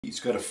He's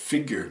got a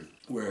figure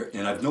where,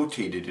 and I've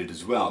notated it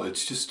as well,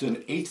 it's just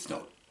an eighth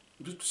note.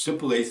 Just a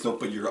simple eighth note,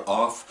 but you're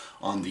off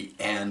on the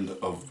and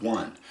of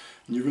one.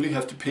 And you really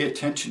have to pay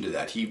attention to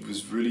that. He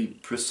was really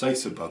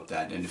precise about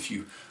that. And if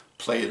you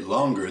play it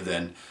longer,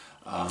 then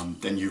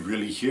you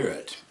really hear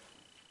it.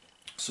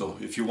 So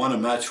if you want to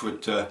match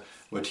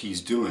what he's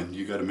doing,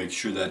 you got to make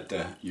sure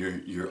that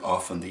you're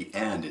off on the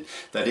and.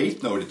 That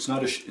eighth note, it's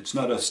not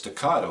a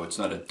staccato. It's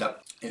not a da.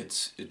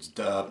 It's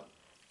da,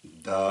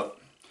 da.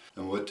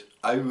 And what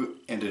I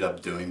ended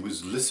up doing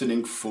was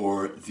listening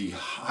for the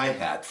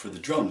hi-hat for the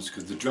drums,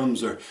 because the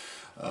drums are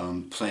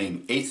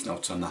playing eighth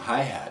notes on the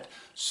hi-hat.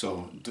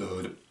 So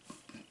da,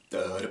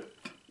 da, da,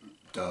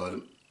 da.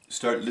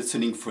 Start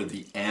listening for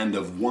the and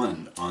of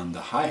one on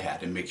the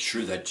hi-hat and make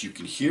sure that you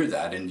can hear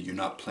that and you're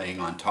not playing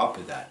on top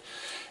of that.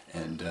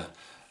 And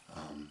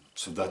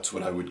so that's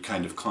what I would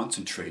kind of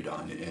concentrate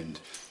on. And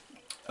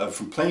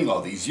from playing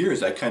all these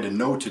years, I kind of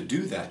know to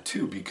do that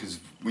too, because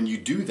when you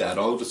do that,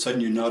 all of a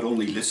sudden you're not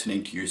only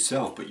listening to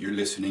yourself, but you're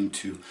listening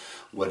to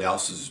what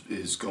else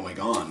is going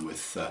on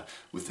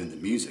within the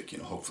music,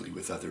 hopefully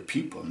with other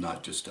people,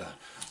 not just a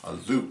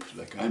loop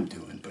like I'm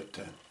doing, but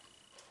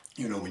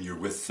when you're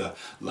with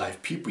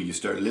live people, you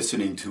start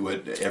listening to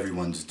what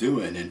everyone's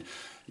doing, and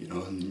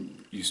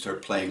and you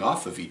start playing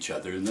off of each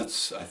other, and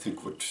that's, I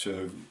think, what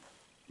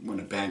when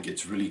a band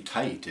gets really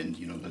tight, and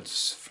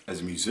that's,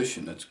 as a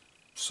musician, that's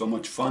so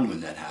much fun when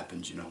that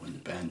happens, when the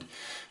band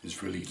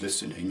is really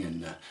listening,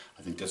 and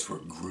I think that's where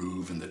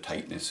groove and the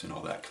tightness and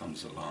all that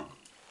comes along.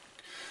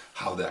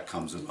 How that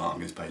comes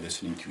along is by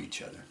listening to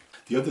each other.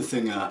 The other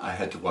thing I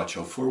had to watch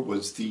out for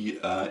was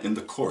in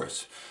the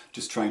chorus,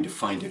 just trying to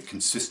find a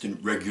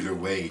consistent, regular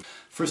way.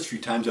 First few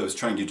times I was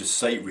trying to just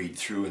sight read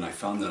through, and I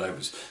found that I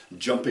was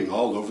jumping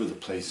all over the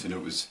place, and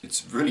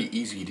it's really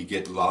easy to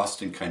get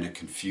lost and kind of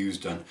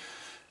confused on,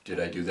 did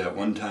I do that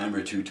one time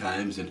or two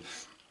times?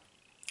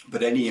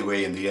 But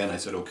anyway, in the end, I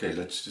said, okay,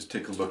 let's just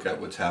take a look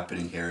at what's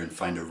happening here and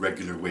find a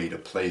regular way to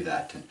play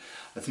that. And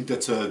I think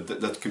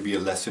that can be a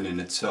lesson in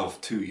itself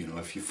too.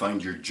 If you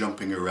find you're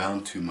jumping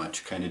around too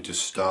much, kind of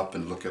just stop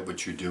and look at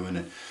what you're doing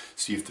and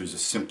see if there's a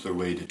simpler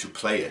way to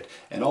play it.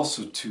 And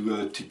also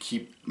to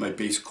keep my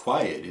bass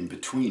quiet in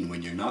between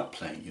when you're not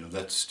playing.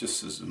 That's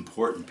just as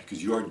important,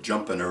 because you are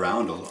jumping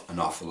around an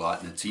awful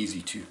lot, and it's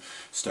easy to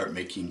start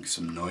making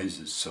some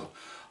noises. So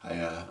I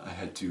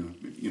had to,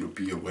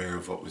 be aware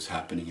of what was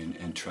happening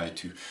and try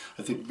to,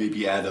 I think,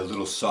 maybe add a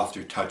little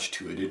softer touch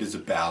to it. It is a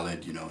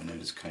ballad, and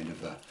it is kind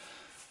of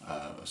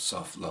a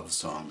soft love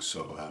song,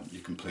 so you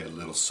can play a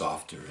little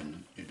softer,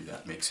 and maybe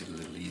that makes it a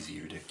little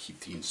easier to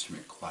keep the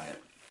instrument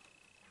quiet.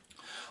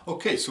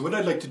 Okay, so what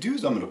I'd like to do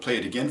is I'm going to play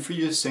it again for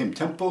you, same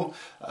tempo,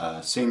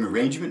 same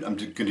arrangement. I'm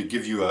just going to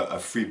give you a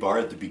free bar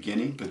at the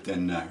beginning, but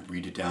then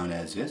read it down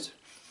as is.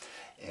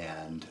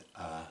 And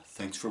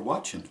thanks for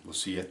watching. We'll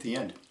see you at the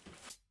end.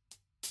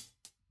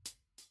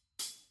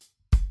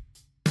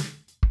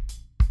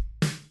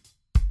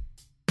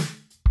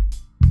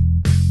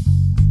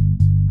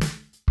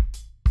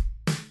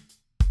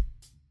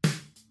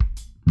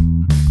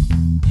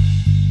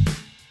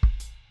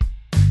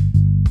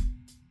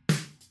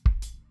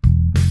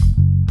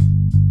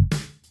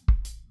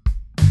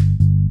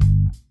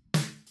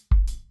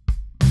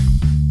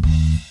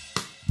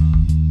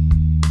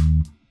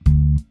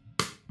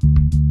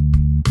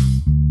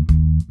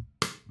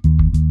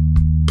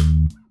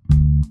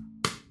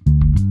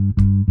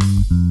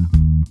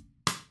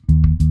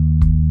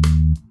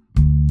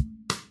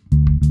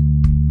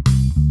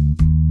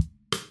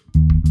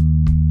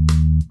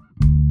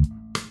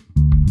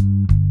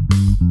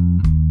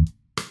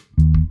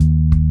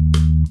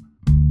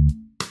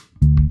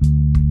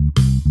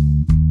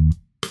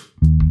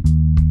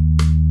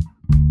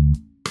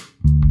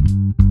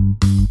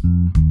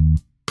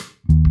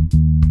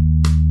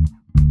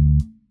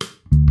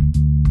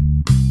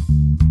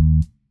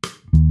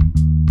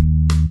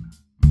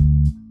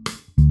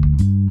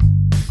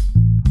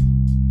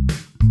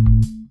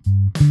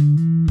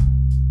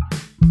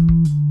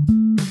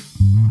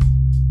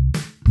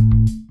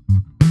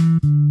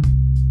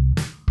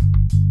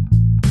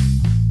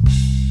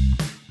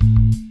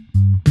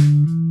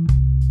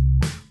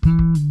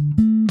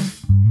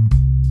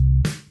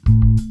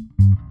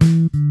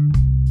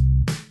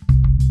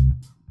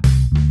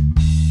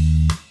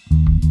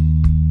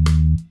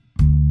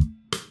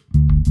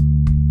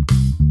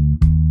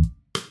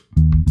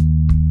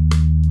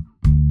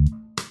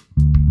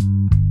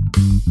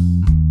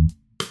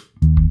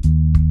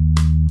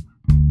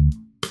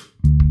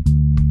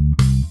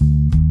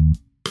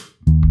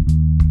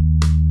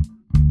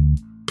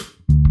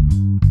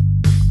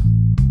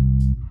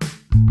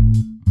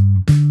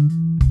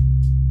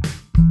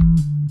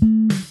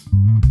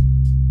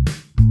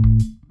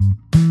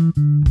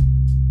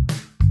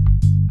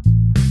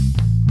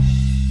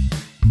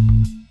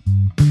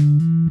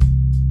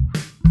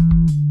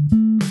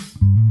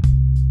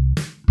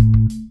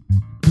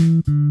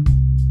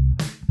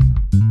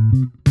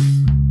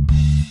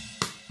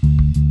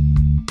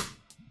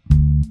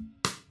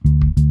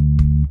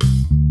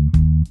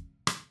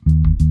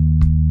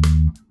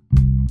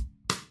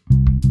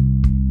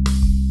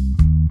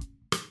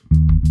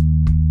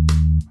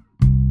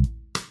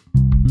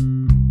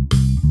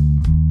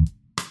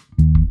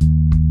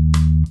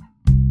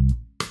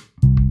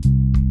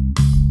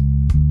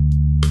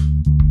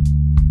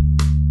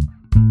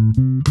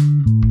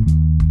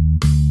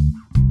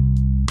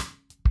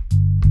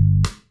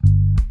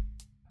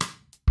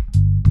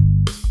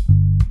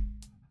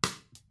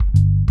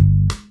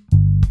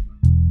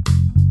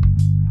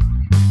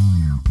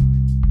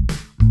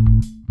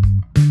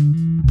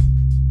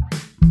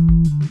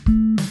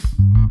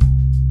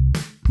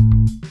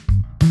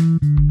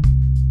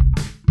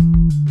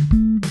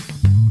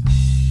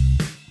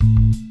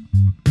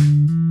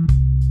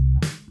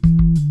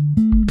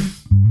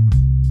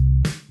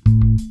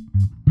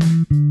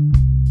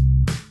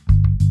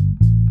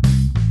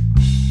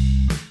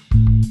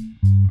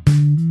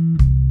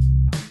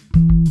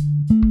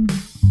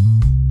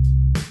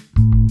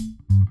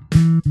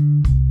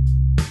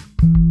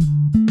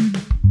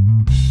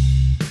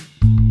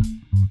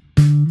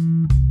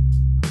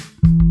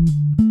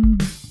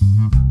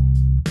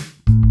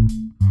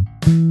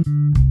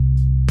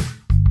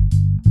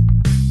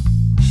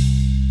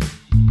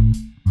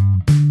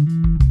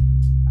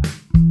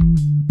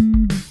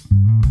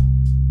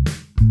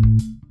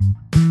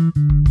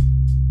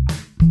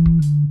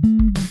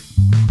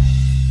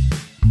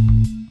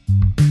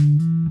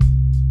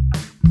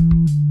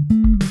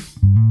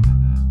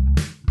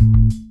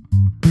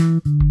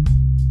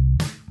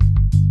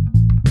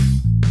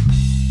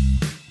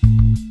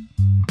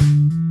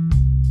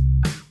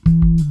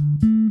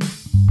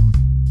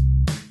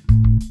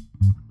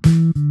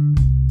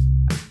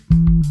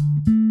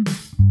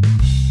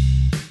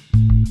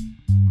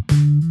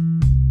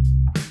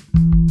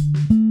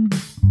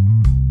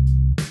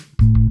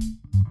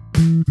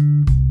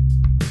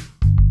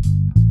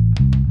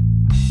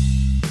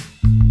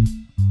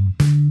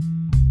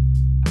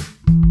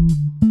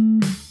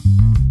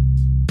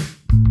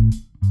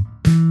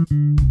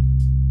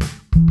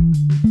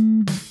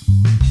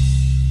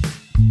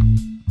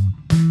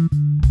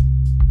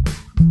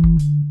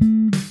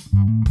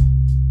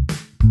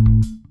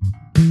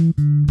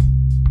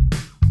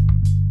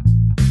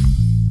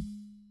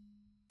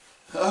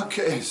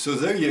 Okay, so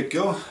there you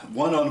go.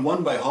 One on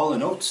One by Hall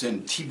Oates,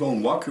 and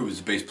T-Bone Walker was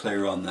the bass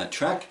player on that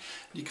track.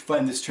 You can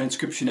find this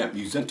transcription at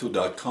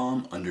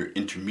musento.com under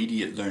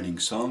Intermediate Learning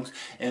Songs,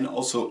 and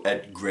also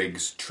at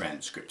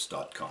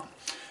gregstranscripts.com.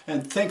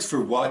 And thanks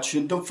for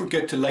watching. Don't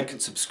forget to like and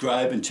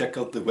subscribe and check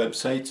out the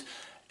websites.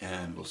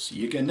 And we'll see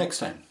you again next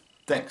time.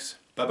 Thanks.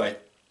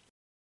 Bye-bye.